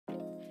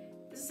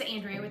This is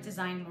Andrea with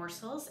Design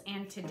Morsels,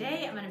 and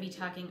today I'm going to be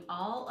talking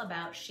all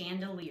about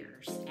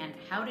chandeliers and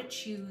how to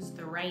choose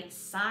the right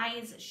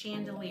size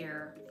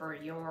chandelier for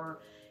your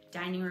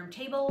dining room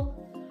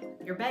table,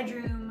 your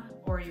bedroom,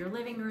 or your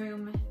living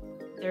room.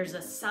 There's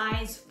a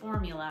size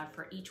formula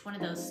for each one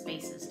of those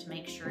spaces to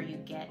make sure you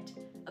get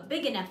a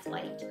big enough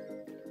light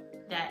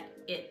that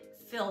it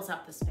fills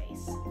up the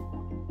space.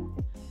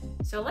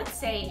 So let's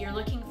say you're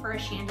looking for a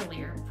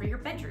chandelier for your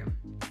bedroom.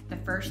 The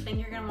first thing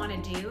you're going to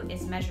want to do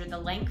is measure the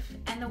length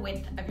and the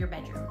width of your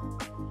bedroom.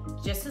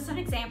 Just as an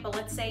example,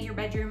 let's say your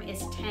bedroom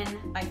is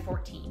 10 by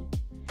 14.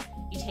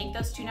 You take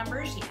those two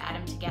numbers, you add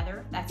them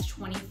together, that's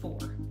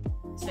 24.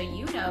 So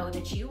you know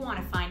that you want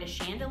to find a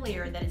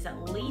chandelier that is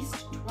at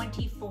least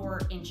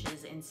 24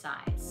 inches in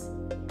size.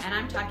 And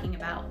I'm talking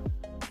about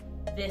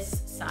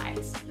this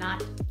size,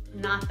 not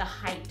the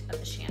height of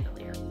the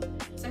chandelier.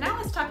 So now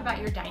let's talk about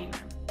your dining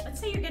room. Let's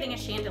say you're getting a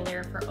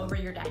chandelier for over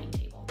your dining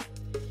table.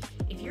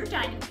 If your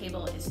dining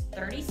table is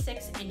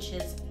 36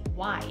 inches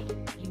wide,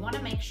 you want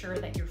to make sure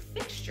that your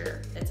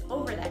fixture that's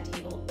over that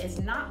table is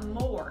not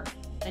more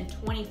than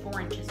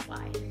 24 inches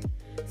wide,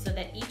 so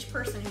that each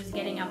person who's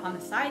getting up on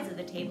the sides of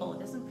the table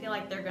doesn't feel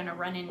like they're going to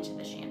run into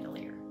the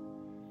chandelier.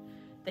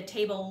 The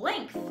table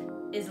length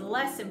is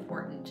less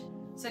important.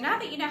 So now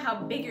that you know how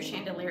big your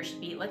chandelier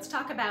should be, let's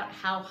talk about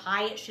how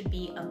high it should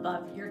be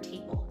above your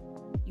table.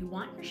 You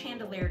want your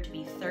chandelier to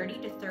be 30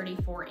 to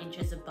 34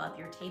 inches above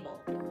your table.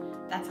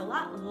 That's a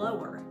lot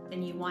lower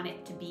than you want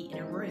it to be in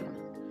a room.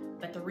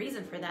 But the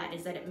reason for that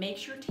is that it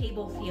makes your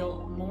table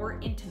feel more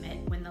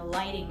intimate when the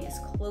lighting is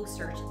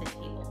closer to the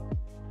table.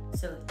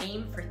 So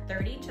aim for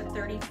 30 to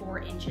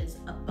 34 inches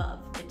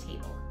above the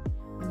table.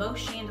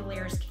 Most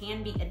chandeliers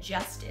can be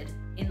adjusted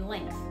in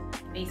length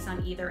based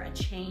on either a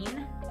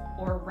chain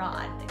or a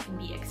rod that can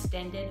be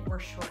extended or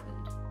shortened.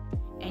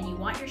 And you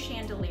want your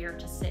chandelier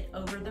to sit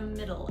over the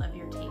middle of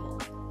your table.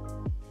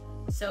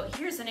 So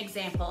here's an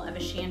example of a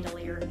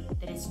chandelier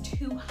that is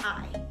too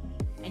high,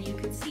 and you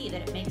can see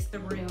that it makes the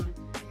room,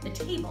 the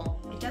table,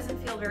 it doesn't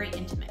feel very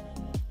intimate.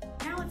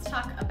 Now let's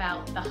talk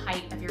about the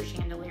height of your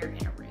chandelier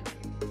in a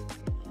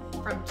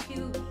room from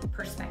two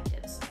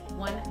perspectives.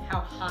 One,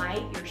 how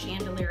high your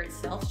chandelier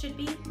itself should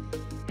be,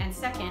 and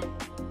second,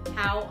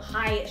 how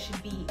high it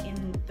should be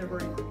in the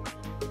room.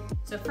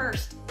 So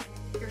first,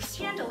 your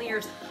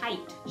chandelier's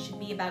height should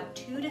be about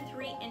 2 to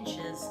 3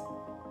 inches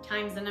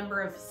times the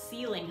number of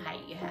ceiling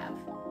height you have.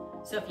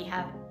 So if you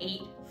have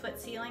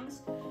 8-foot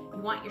ceilings, you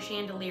want your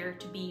chandelier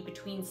to be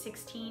between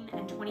 16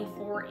 and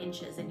 24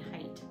 inches in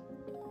height.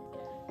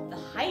 The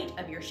height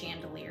of your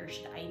chandelier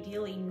should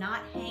ideally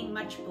not hang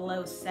much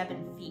below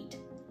 7 feet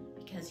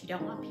because you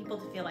don't want people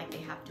to feel like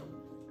they have to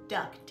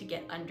duck to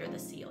get under the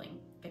ceiling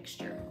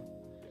fixture.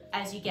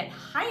 As you get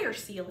higher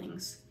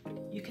ceilings,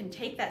 you can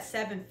take that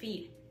 7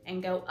 feet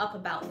and go up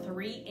about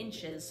 3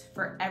 inches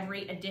for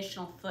every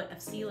additional foot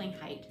of ceiling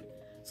height.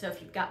 So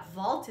if you've got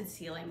vaulted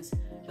ceilings,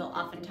 you'll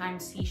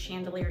oftentimes see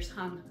chandeliers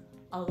hung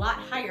a lot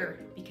higher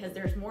because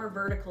there's more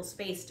vertical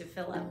space to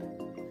fill up.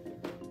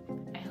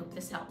 I hope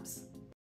this helps.